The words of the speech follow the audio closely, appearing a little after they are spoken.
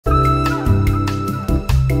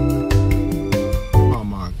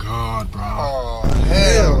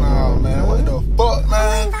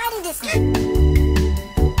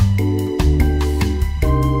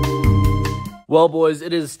Well, boys,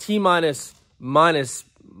 it is minus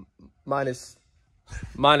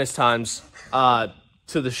times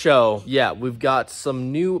to the show. Yeah, we've got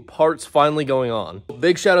some new parts finally going on.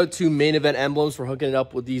 Big shout out to Main Event Emblems for hooking it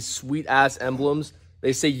up with these sweet ass emblems.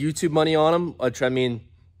 They say YouTube money on them, which I mean,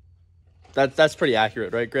 that's pretty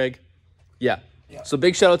accurate, right, Greg? Yeah. So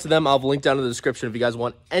big shout out to them. I'll have a link down in the description if you guys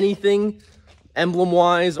want anything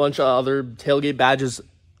emblem-wise, a bunch of other tailgate badges,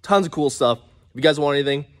 tons of cool stuff. If you guys want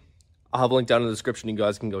anything, I'll have a link down in the description. You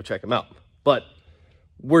guys can go check them out. But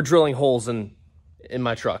we're drilling holes in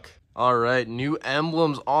my truck. All right, new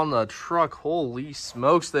emblems on the truck. Holy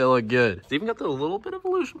smokes, they look good. They even got the little bit of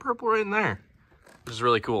illusion purple right in there, which is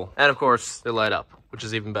really cool. And of course, they light up, which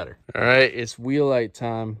is even better. All right, it's wheel light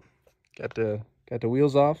time. Got the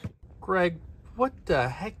wheels off. Greg, what the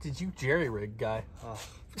heck did you jerry rig, guy? Oh.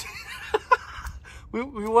 we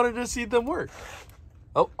wanted to see them work.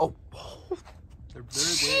 Oh.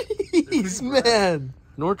 Jeez, man.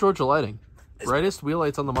 North Georgia Lighting. Brightest wheel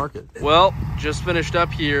lights on the market. Well, just finished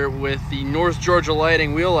up here with the North Georgia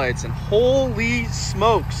Lighting wheel lights, and holy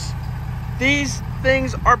smokes, these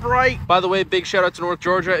things are bright. By the way, big shout out to North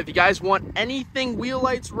Georgia. If you guys want anything wheel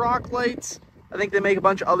lights, rock lights, I think they make a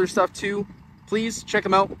bunch of other stuff too, please check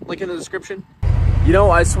them out. Link in the description. You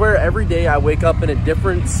know, I swear every day I wake up in a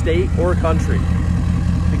different state or country,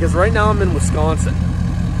 because right now I'm in Wisconsin.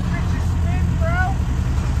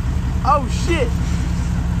 Oh shit!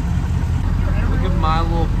 Look at my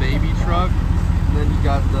little baby truck, and then you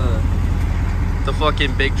got the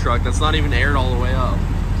fucking big truck that's not even aired all the way up.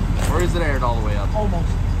 Or is it aired all the way up?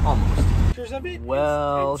 Almost. Pictures of it?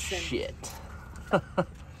 Well, shit.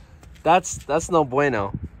 That's no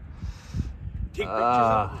bueno. Take pictures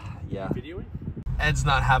of it. Yeah. Videoing? Ed's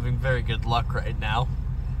not having very good luck right now.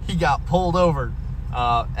 He got pulled over.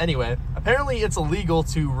 Anyway, apparently it's illegal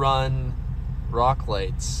to run rock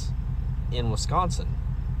lights in Wisconsin.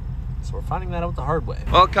 So we're finding that out the hard way.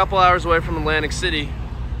 Well, a couple hours away from Atlantic City.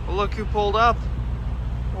 But look who pulled up.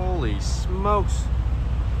 Holy smokes.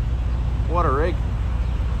 What a rig.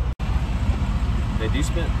 They do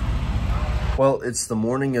spin. Well, it's the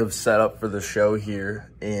morning of setup for the show here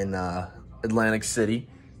in Atlantic City.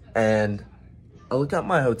 And I look at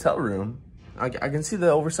my hotel room. I can see the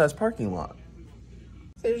oversized parking lot.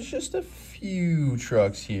 There's just a few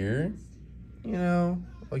trucks here. You know,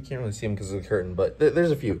 well, you can't really see them because of the curtain, but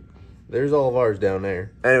there's a few. There's all of ours down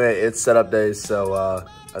there. Anyway, it's setup day, so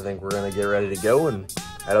I think we're gonna get ready to go and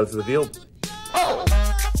head out to the field. Oh!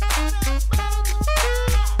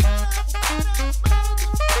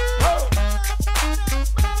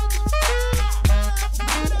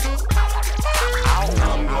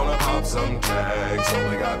 I'm gonna pop some tags.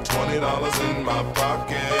 Only got $20 in my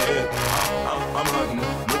pocket. I'm hunting,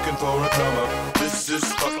 looking for a come up. This is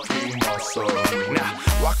fucking awesome. Now,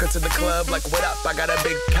 walk into the club like, what up? I got a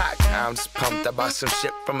big cock. I'm just pumped. I bought some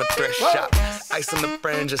shit from a thrift shop. Ice on the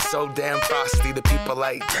fringe is so damn frosty. The people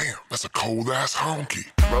like, Damn, that's a cold ass honky.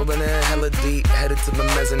 rolling in hella deep, headed to the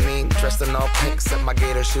mezzanine. Dressed in all pink, set my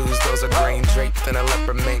gator shoes. Those are green, draped in a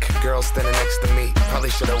leopard mink. Girl standing next to me. Probably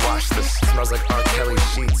should have washed this. Smells like R. Kelly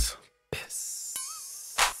sheets.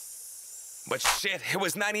 But shit, it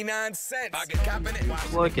was 99 cents. I get copping it.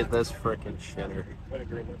 Look at this freaking shitter.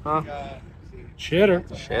 Huh?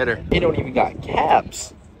 Shitter. They don't even got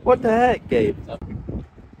caps. What the heck, Gabe?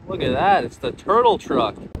 Look at that. It's the turtle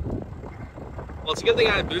truck. Well, it's a good thing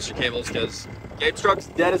I have booster cables because Gabe's truck's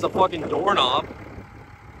dead as a fucking doorknob.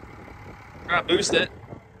 Try to boost it.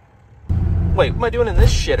 Wait, what am I doing in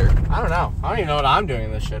this shitter? I don't know. I don't even know what I'm doing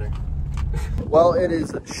in this shitter. Well, it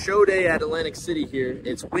is show day at Atlantic City here.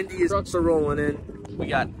 It's windy, trucks are rolling in. We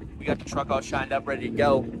got the truck all shined up, ready to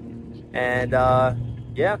go. And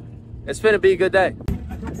yeah, it's gonna be a good day.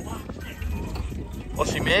 Well,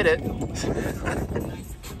 she made it.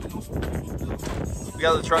 We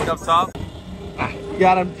got the truck up top. We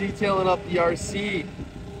got him detailing up the RC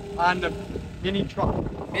On the mini truck.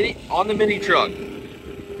 on the mini truck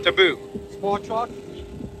to boot. Small truck,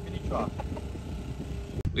 mini truck.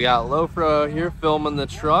 We got Lofra here filming the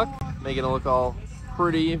truck, making it look all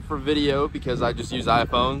pretty for video because I just use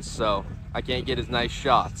iPhones, so I can't get as nice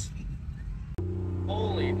shots.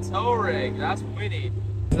 Holy tow rig, that's windy.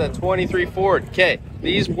 That 23 Ford. Okay,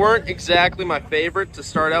 these weren't exactly my favorite to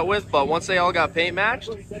start out with, but once they all got paint matched,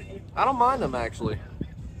 I don't mind them actually.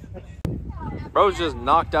 Bro's just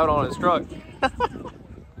knocked out on his truck.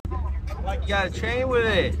 You got a chain with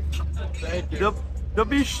it. Thank you. They'll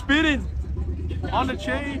be spinning on the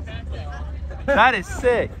chain. That is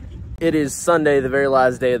sick. It is Sunday, the very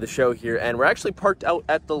last day of the show here, and we're actually parked out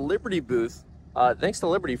at the Liberty booth. Thanks to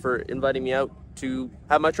Liberty for inviting me out to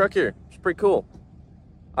have my truck here. It's pretty cool.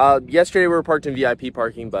 Yesterday we were parked in VIP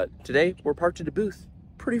parking, but today we're parked at a booth.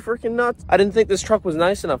 Pretty freaking nuts. I didn't think this truck was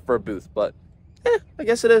nice enough for a booth, but I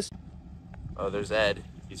guess it is. Oh, there's Ed.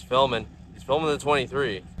 He's filming. He's filming the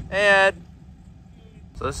 23. Hey, Ed.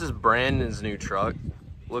 So this is Brandon's new truck.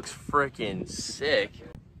 Looks freaking sick.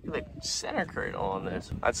 Look at the center cradle on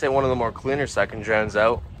this. I'd say one of the more cleaner second gens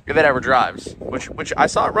out, if it ever drives, which I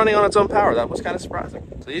saw it running on its own power. That was kind of surprising.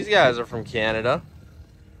 So these guys are from Canada.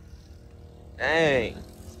 Dang.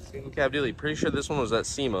 Single cab dually. Pretty sure this one was at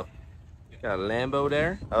SEMA. Got a Lambo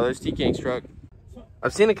there. Oh, there's T-King's truck.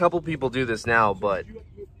 I've seen a couple people do this now, but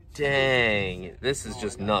dang, this is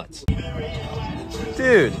just nuts.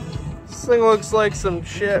 Dude, this thing looks like some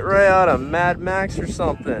shit right out of Mad Max or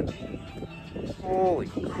something. Holy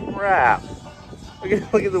crap.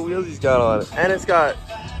 Look at the wheels he's got on it. And it's got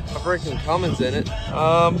a freaking Cummins in it.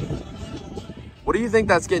 What do you think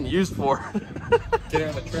that's getting used for? Get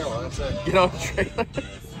on the trailer, that's it. Get on the trailer.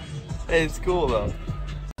 Hey, it's cool though.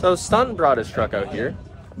 So Stunt brought his truck out here.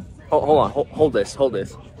 Hold on, hold this.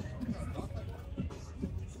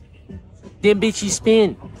 Damn bitchy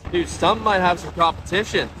spin. Dude, Stunt might have some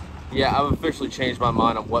competition. Yeah, I've officially changed my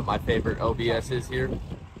mind on what my favorite OBS is here.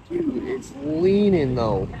 Dude, it's leaning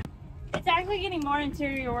though. It's actually getting more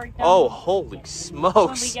interior work done. Oh, holy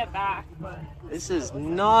smokes. When we get back. This is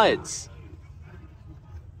nuts.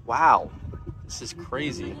 Wow. This is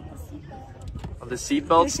crazy. Oh, the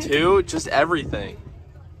seatbelts too, just everything.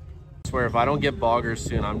 I swear, if I don't get boggers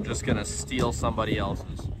soon, I'm just gonna steal somebody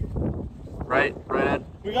else's. Right, Ed?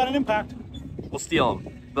 We got an impact. We'll steal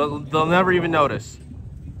them. They'll never even notice.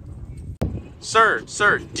 Sir,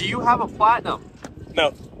 do you have a platinum?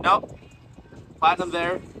 No. No. Platinum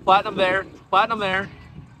there, platinum there, platinum there.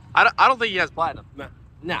 I don't think he has platinum. No.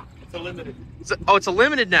 No. It's a limited. Oh, it's a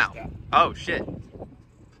limited now. Yeah. Oh shit.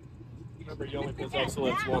 Remember, you only put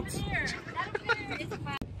excellence once.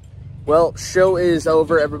 Well, show is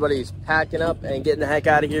over. Everybody's packing up and getting the heck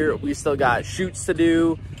out of here. We still got shoots to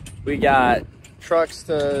do. We got trucks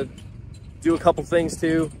to do a couple things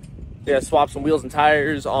to. We gotta swap some wheels and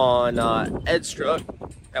tires on Ed's truck.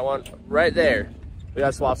 That one right there. We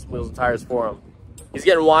gotta swap some wheels and tires for him. He's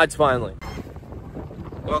getting wides finally.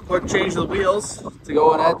 Well, quick change of the wheels to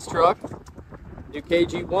go on Ed's truck. New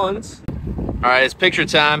KG1s. All right, it's picture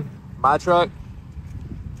time. My truck.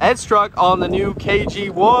 Ed's truck on the new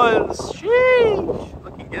KG1s. Sheesh.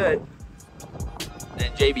 Looking good.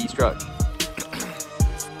 And JB's truck.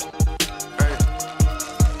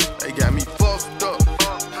 They got me fucked up.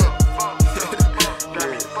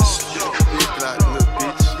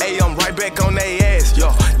 Hey, I'm right back on they ass,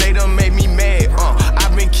 yo. They done made me mad,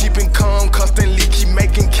 I've been keeping calm, constantly keep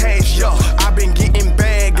making cash, yo. I've been getting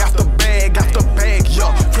bag after bag after bag,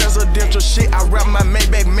 yo. Presidential shit, I rap my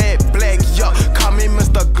Maybach matte black, yo. Call me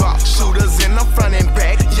Mr. Glock, shooters in the front and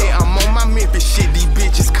back. Yeah, I'm on my Memphis shit, these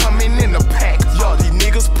bitches coming in the pack. Yo, these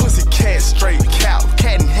niggas pussy cat, straight cow,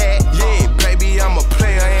 cat and hat. Yeah, baby, I'm a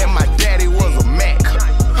player and my daddy was a Mac.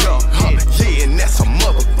 Yo, yeah, and that's a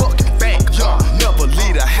motherfucking fact, yo. Never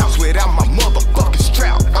leave the house without my motherfucking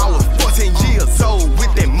strap. I was 14 years old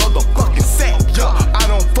with that motherfucking sack, yo. I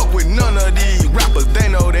don't fuck with none of these rappers, they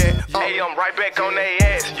know that. Hey, I'm right back on they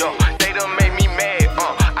ass, yo. They done made me mad,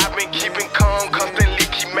 I've been keeping calm, constantly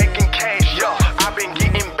keep making cash, yo. I've been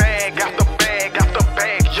getting bag after bag after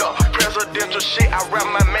bag, yo. Presidential shit, I rap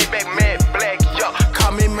my Maybach matte black, yo.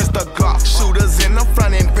 Call me Mr. Glock, shooters in the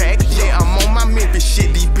front and back. Yeah, I'm on my Memphis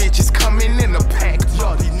shit, these bitches coming in the pack,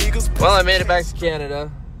 yo. These niggas. Well, I made it back to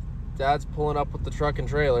Canada. Dad's pulling up with the truck and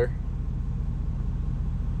trailer.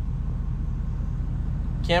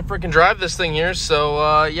 Can't freaking drive this thing here,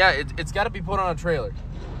 so yeah, it's got to be put on a trailer.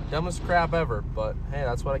 Dumbest crap ever, but hey,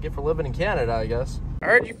 that's what I get for living in Canada, I guess. I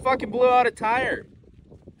heard you fucking blew out a tire.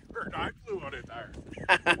 I flew on a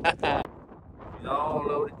tire. All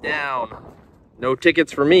loaded down. No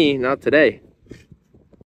tickets for me, not today.